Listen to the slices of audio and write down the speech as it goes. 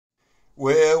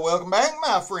Well, welcome back,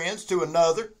 my friends, to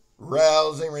another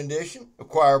rousing rendition of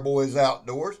Choir Boys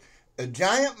Outdoors, a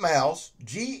Giant Mouse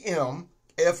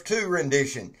GMF2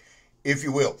 rendition, if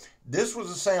you will. This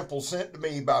was a sample sent to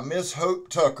me by Miss Hope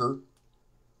Tucker.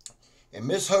 And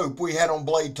Miss Hope, we had on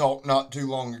Blade Talk not too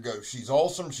long ago. She's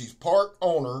awesome. She's part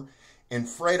owner in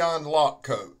Fradon Lock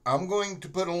Co. I'm going to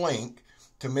put a link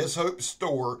to Miss Hope's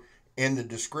store in the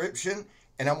description,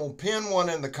 and I'm going to pin one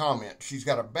in the comments. She's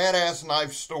got a badass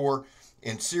knife store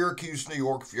in Syracuse, New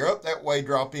York. If you're up that way,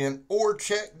 drop in or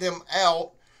check them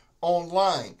out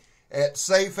online at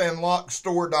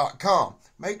safeandlockstore.com.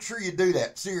 Make sure you do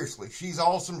that. Seriously, she's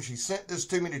awesome. She sent this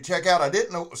to me to check out. I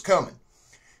didn't know it was coming.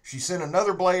 She sent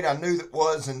another blade I knew that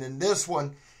was, and then this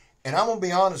one. And I'm going to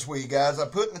be honest with you guys. I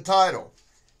put in the title,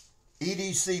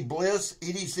 EDC Bliss,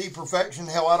 EDC Perfection.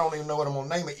 Hell, I don't even know what I'm going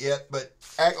to name it yet, but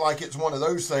act like it's one of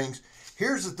those things.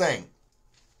 Here's the thing.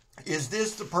 Is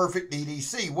this the perfect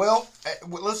EDC? Well,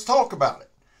 let's talk about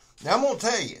it. Now, I'm going to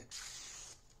tell you,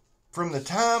 from the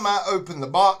time I opened the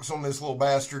box on this little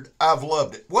bastard, I've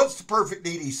loved it. What's the perfect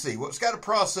EDC? Well, it's got to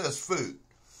process food.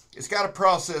 It's got to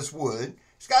process wood.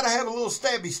 It's got to have a little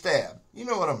stabby stab. You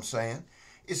know what I'm saying?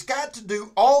 It's got to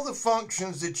do all the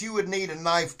functions that you would need a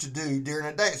knife to do during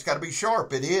a day. It's got to be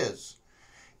sharp. It is.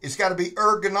 It's got to be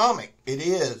ergonomic. It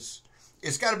is.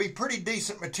 It's got to be pretty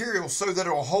decent material so that it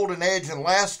will hold an edge and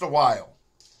last a while.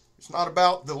 It's not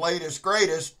about the latest,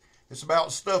 greatest. It's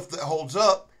about stuff that holds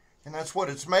up, and that's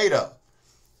what it's made of.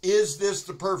 Is this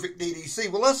the perfect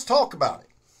EDC? Well, let's talk about it.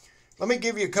 Let me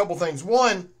give you a couple things.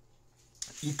 One,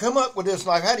 you come up with this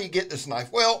knife. How do you get this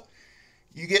knife? Well,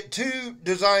 you get two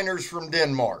designers from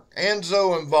Denmark,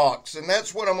 Anzo and Vox, and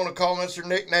that's what I'm going to call them. That's their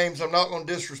nicknames. I'm not going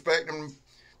to disrespect them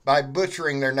by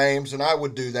butchering their names, and I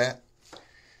would do that.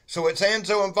 So it's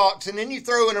Anzo and Vox, and then you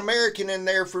throw an American in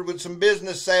there with some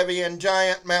business savvy, and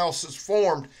Giant Mouse is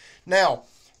formed. Now,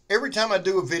 every time I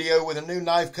do a video with a new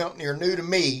knife company or new to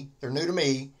me, they're new to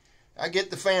me, I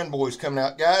get the fanboys coming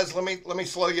out. Guys, let me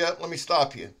slow you up. Let me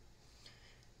stop you.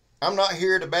 I'm not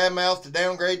here to badmouth, to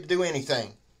downgrade, to do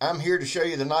anything. I'm here to show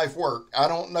you the knife work. I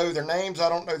don't know their names. I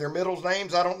don't know their middle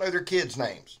names. I don't know their kids'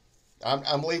 names.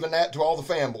 I'm leaving that to all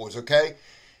the fanboys, okay?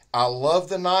 I love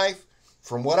the knife.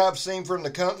 From what I've seen from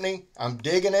the company, I'm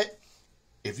digging it.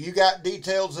 If you got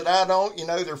details that I don't, you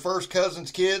know, their first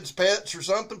cousins, kids, pets, or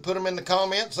something, put them in the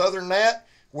comments. Other than that,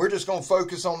 we're just going to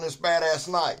focus on this badass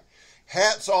knife.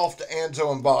 Hats off to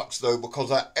Anzo and Vox, though,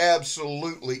 because I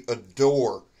absolutely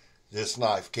adore this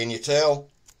knife. Can you tell?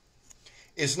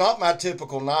 It's not my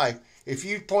typical knife. If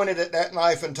you pointed at that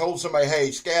knife and told somebody,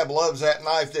 hey, Scab loves that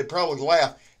knife, they'd probably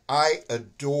laugh. I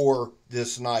adore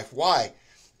this knife. Why?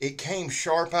 It came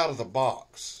sharp out of the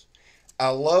box. I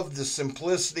love the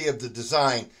simplicity of the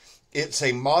design. It's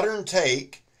a modern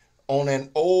take on an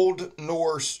old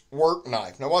Norse work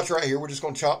knife. Now watch right here. We're just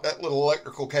going to chop that little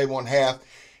electrical cable in half.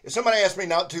 If somebody asked me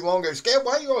not too long ago, Scab,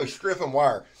 why are you always stripping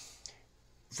wire?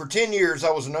 For 10 years, I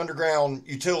was an underground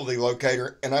utility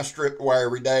locator, and I stripped wire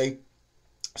every day.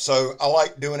 So I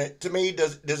like doing it. To me,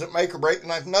 does it make or break the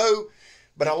knife? No.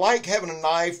 But I like having a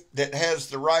knife that has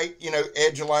the right, you know,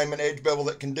 edge alignment, edge bevel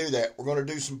that can do that. We're going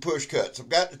to do some push cuts. I've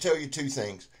got to tell you two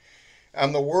things.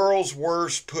 I'm the world's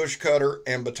worst push cutter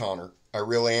and batoner. I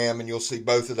really am, and you'll see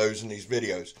both of those in these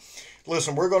videos.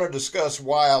 Listen, we're going to discuss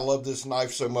why I love this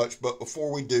knife so much, but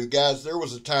before we do, guys, there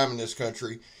was a time in this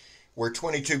country where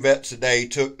 22 vets a day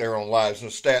took their own lives,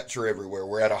 and the stats are everywhere.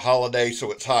 We're at a holiday,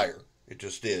 so it's higher. It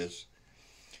just is.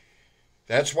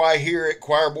 That's why here at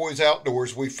Choir Boys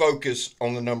Outdoors, we focus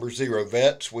on the number 0.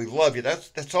 Vets, we love you.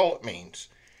 That's all it means.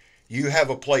 You have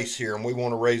a place here, and we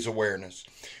want to raise awareness.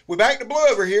 We're back to blue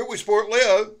over here. We sport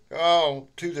Leo. Oh,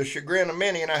 to the chagrin of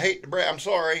many, and I hate to brag. I'm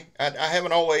sorry. I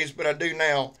haven't always, but I do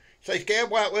now. Say, Scab,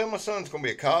 White, well, my son's going to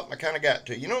be a cop. I kind of got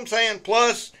to. You know what I'm saying?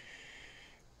 Plus,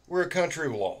 we're a country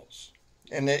of laws.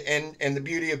 And the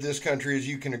beauty of this country is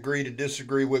you can agree to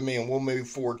disagree with me, and we'll move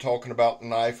forward talking about the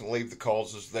knife and leave the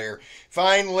causes there.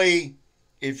 Finally,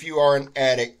 if you are an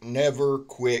addict, never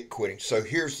quit quitting. So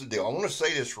here's the deal. I want to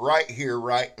say this right here,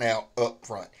 right now, up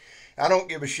front. I don't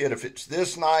give a shit if it's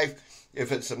this knife,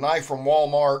 if it's a knife from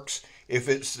Walmart's, if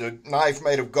it's a knife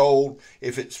made of gold,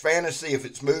 if it's fantasy, if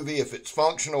it's movie, if it's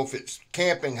functional, if it's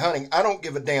camping, hunting. I don't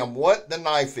give a damn what the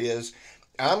knife is.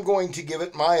 I'm going to give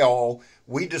it my all.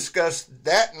 We discussed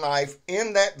that knife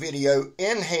in that video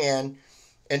in hand,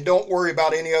 and don't worry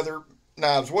about any other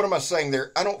knives. What am I saying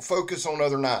there? I don't focus on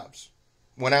other knives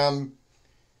when I'm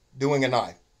doing a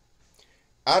knife.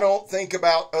 I don't think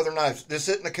about other knives. This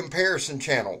isn't a comparison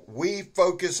channel. We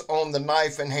focus on the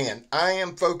knife in hand. I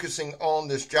am focusing on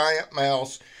this Giant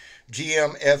Mouse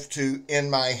GMF2 in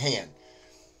my hand.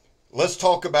 Let's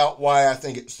talk about why I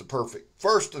think it's the perfect.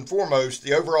 First and foremost,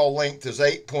 the overall length is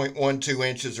 8.12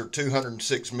 inches or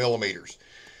 206 millimeters.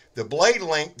 The blade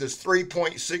length is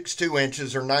 3.62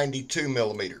 inches or 92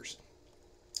 millimeters.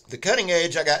 The cutting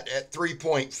edge I got at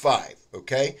 3.5,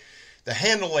 okay? The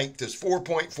handle length is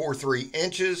 4.43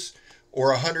 inches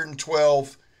or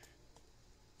 112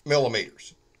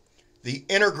 millimeters. The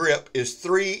inner grip is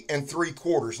 3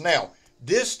 3/4. Now,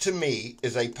 this to me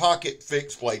is a pocket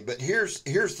fixed blade, but here's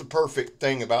the perfect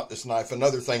thing about this knife.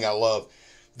 Another thing I love,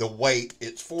 the weight.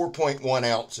 It's 4.1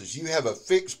 ounces. You have a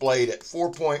fixed blade at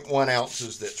 4.1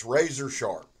 ounces that's razor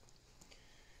sharp.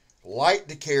 Light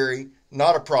to carry,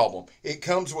 not a problem. It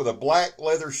comes with a black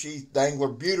leather sheath dangler,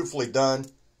 beautifully done.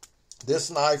 This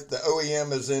knife, the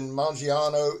OEM is in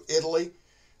Mangiano, Italy.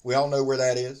 We all know where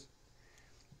that is.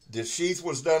 The sheath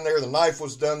was done there. The knife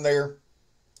was done there.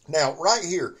 Now, right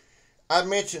here, I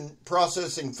mentioned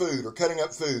processing food or cutting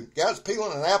up food. Guys,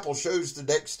 peeling an apple shows the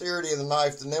dexterity of the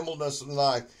knife, the nimbleness of the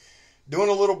knife. Doing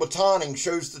a little batoning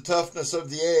shows the toughness of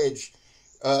the edge.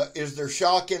 Is there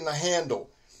shock in the handle?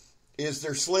 Is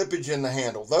there slippage in the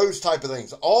handle? Those type of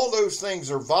things. All those things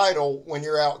are vital when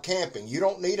you're out camping. You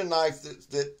don't need a knife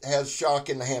that has shock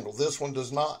in the handle. This one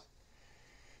does not.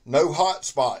 No hot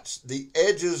spots. The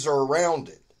edges are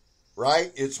rounded,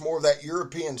 right? It's more of that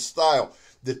European style.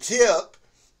 The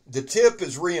tip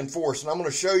is reinforced, and I'm going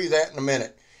to show you that in a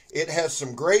minute. It has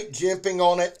some great jimping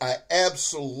on it. I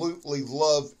absolutely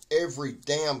love every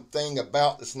damn thing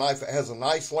about this knife. It has a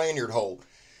nice lanyard hole.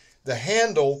 The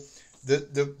handle,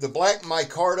 the black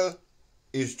micarta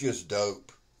is just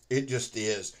dope. It just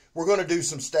is. We're going to do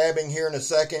some stabbing here in a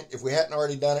second. If we hadn't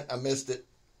already done it, I missed it.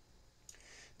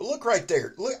 But look right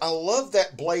there. Look, I love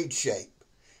that blade shape.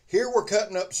 Here we're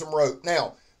cutting up some rope.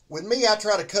 Now, with me, I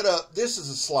try to cut up. This is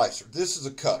a slicer. This is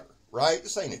a cutter, right?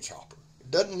 This ain't a chopper. It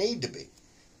doesn't need to be.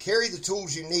 Carry the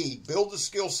tools you need. Build the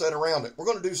skill set around it. We're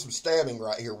going to do some stabbing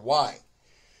right here. Why?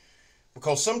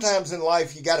 Because sometimes in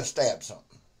life, you got to stab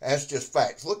something. That's just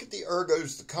facts. Look at the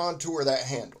ergos, the contour of that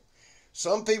handle.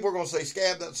 Some people are going to say,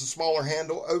 Scab, that's a smaller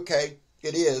handle. Okay,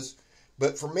 it is.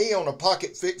 But for me, on a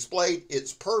pocket fixed blade,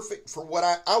 it's perfect for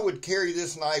what I would carry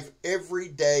this knife every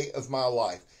day of my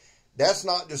life. That's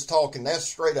not just talking. That's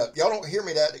straight up. Y'all don't hear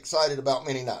me that excited about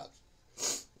mini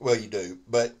knives. Well, you do.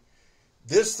 But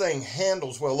this thing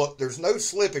handles well. Look, there's no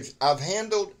slippage.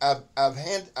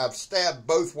 I've stabbed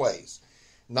both ways.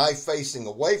 Knife facing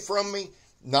away from me,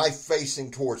 knife facing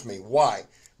towards me. Why?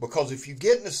 Because if you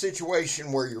get in a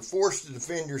situation where you're forced to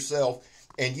defend yourself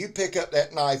and you pick up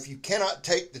that knife, you cannot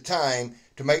take the time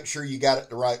to make sure you got it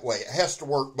the right way. It has to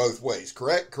work both ways.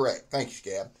 Correct? Correct. Thank you,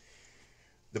 Scab.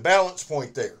 The balance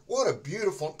point there. What a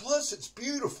beautiful, plus it's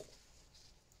beautiful.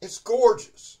 It's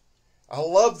gorgeous. I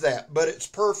love that, but it's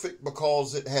perfect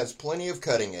because it has plenty of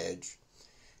cutting edge.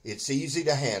 It's easy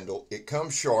to handle. It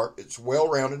comes sharp. It's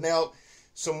well-rounded. Now,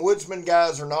 some woodsman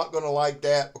guys are not going to like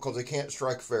that because they can't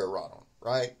strike a ferro rod on,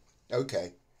 right?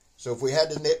 Okay. So if we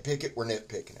had to nitpick it, we're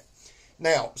nitpicking it.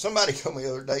 Now, somebody told me the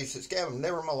other day, he says, Scab, I've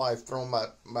never in my life thrown my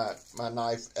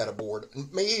knife at a board.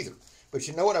 Me either. But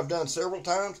you know what I've done several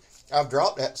times? I've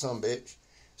dropped that sumbitch.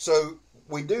 So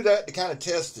we do that to kind of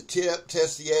test the tip,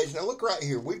 test the edge. Now look right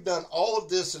here. We've done all of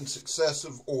this in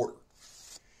successive order.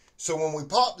 So when we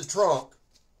pop the trunk,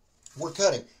 we're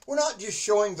cutting. We're not just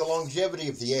showing the longevity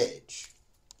of the edge.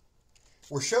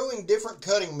 We're showing different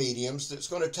cutting mediums that's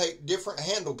going to take different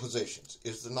handle positions.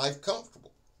 Is the knife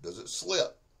comfortable? Does it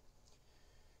slip?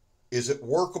 Is it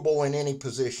workable in any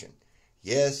position?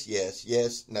 Yes, yes,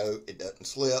 yes. No, it doesn't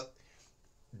slip.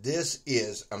 This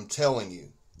is, I'm telling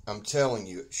you,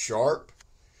 it's sharp,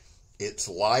 it's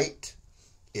light,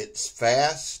 it's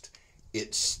fast,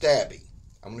 it's stabby.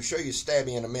 I'm going to show you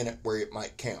stabby in a minute where it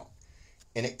might count.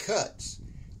 And it cuts.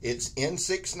 It's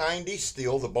N690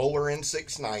 steel, the Bowler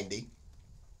N690.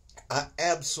 I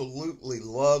absolutely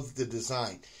love the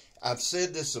design. I've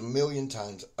said this a million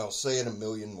times. I'll say it a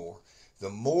million more. The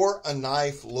more a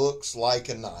knife looks like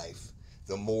a knife,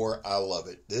 the more I love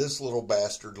it. This little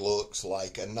bastard looks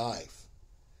like a knife.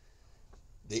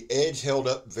 The edge held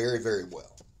up very, very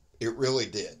well. It really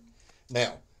did.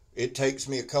 Now, it takes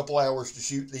me a couple hours to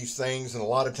shoot these things, and a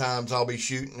lot of times I'll be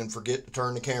shooting and forget to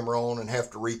turn the camera on and have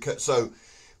to recut. So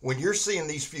when you're seeing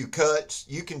these few cuts,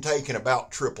 you can take and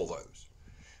about triple those.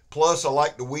 Plus, I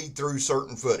like to weed through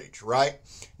certain footage, right?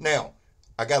 Now,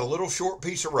 I got a little short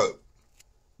piece of rope.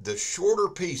 The shorter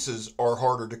pieces are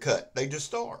harder to cut. They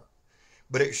just are.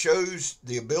 But it shows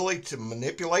the ability to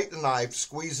manipulate the knife,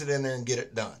 squeeze it in there, and get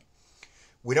it done.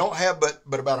 We don't have but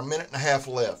about a minute and a half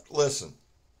left. Listen,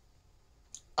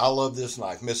 I love this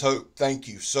knife. Miss Hope, thank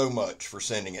you so much for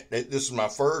sending it. This is my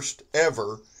first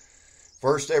ever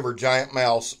First ever giant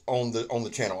mouse on the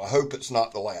channel. I hope it's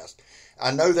not the last.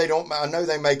 I know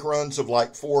they make runs of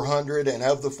like 400, and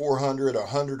of the 400,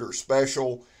 100 are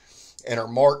special and are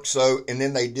marked so, and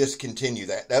then they discontinue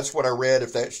that. That's what I read.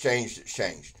 If that's changed, it's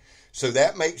changed. So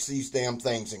that makes these damn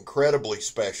things incredibly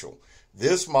special.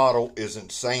 This model is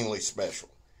insanely special.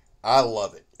 I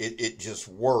love it. It just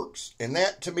works. And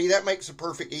that, to me, that makes a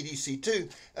perfect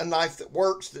EDC2, a knife that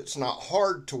works, that's not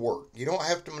hard to work. You don't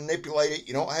have to manipulate it.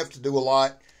 You don't have to do a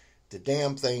lot. The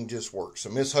damn thing just works.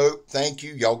 So Miss Hope, thank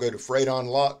you. Y'all go to Fradon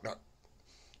Lock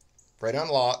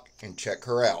and check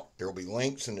her out. There will be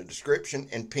links in the description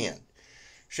and pinned.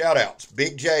 Shout outs.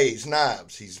 Big J's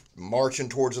Knives. He's marching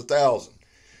towards 1,000.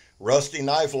 Rusty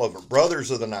Knife Lover,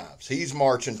 Brothers of the Knives. He's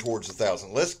marching towards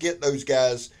 1,000. Let's get those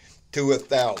guys to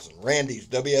 1,000. Randy's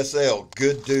WSL,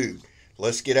 good dude.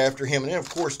 Let's get after him. And then, of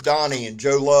course, Donnie and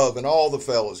Joe Love and all the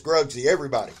fellas. Grugsy,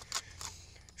 everybody.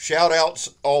 Shout outs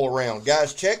all around.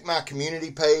 Guys, check my community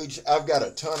page. I've got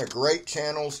a ton of great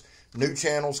channels, new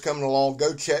channels coming along.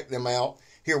 Go check them out.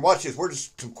 Here, watch this. We're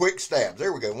just some quick stabs.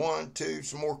 There we go. 1, 2,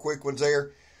 some more quick ones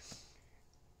there.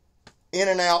 In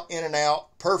and out, in and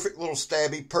out. Perfect little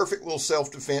stabby, perfect little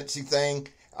self-defensey thing.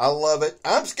 I love it.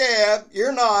 I'm Scab.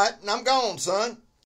 You're not. And I'm gone, son.